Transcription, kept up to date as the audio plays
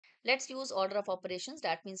Let's use order of operations.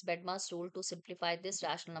 That means BEDMAS rule to simplify this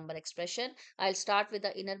rational number expression. I'll start with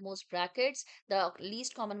the innermost brackets. The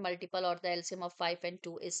least common multiple or the LCM of 5 and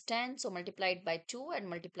 2 is 10. So multiply it by 2 and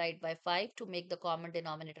multiply it by 5 to make the common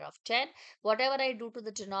denominator of 10. Whatever I do to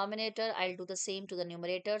the denominator, I'll do the same to the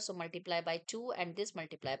numerator. So multiply by 2 and this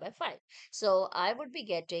multiply by 5. So I would be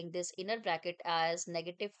getting this inner bracket as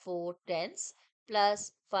negative 4 tenths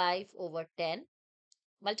plus 5 over 10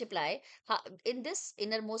 multiply. In this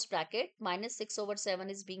innermost bracket, minus 6 over 7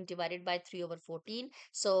 is being divided by 3 over 14.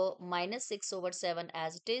 So minus 6 over 7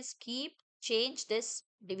 as it is. Keep change this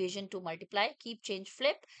division to multiply. Keep change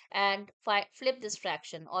flip and flip this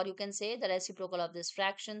fraction, or you can say the reciprocal of this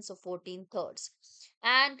fraction. So 14 thirds.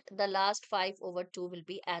 And the last 5 over 2 will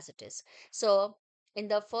be as it is. So in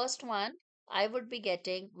the first one, I would be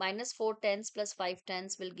getting minus 4 tenths plus 5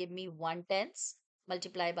 tenths will give me 1 tenths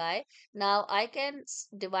multiply by. Now I can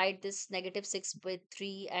divide this negative 6 with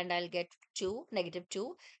 3 and I'll get 2, negative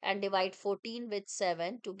 2, and divide 14 with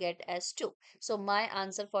 7 to get as 2. So my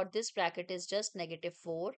answer for this bracket is just negative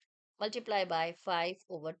 4 multiply by 5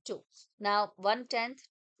 over 2. Now 1/10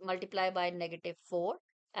 multiply by negative 4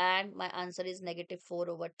 and my answer is negative 4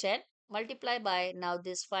 over 10 multiply by now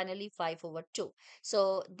this finally 5 over 2.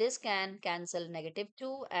 So this can cancel negative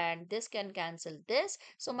 2 and this can cancel this.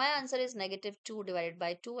 So my answer is negative 2 divided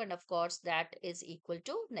by 2 and of course that is equal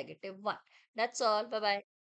to negative 1. That's all. Bye bye.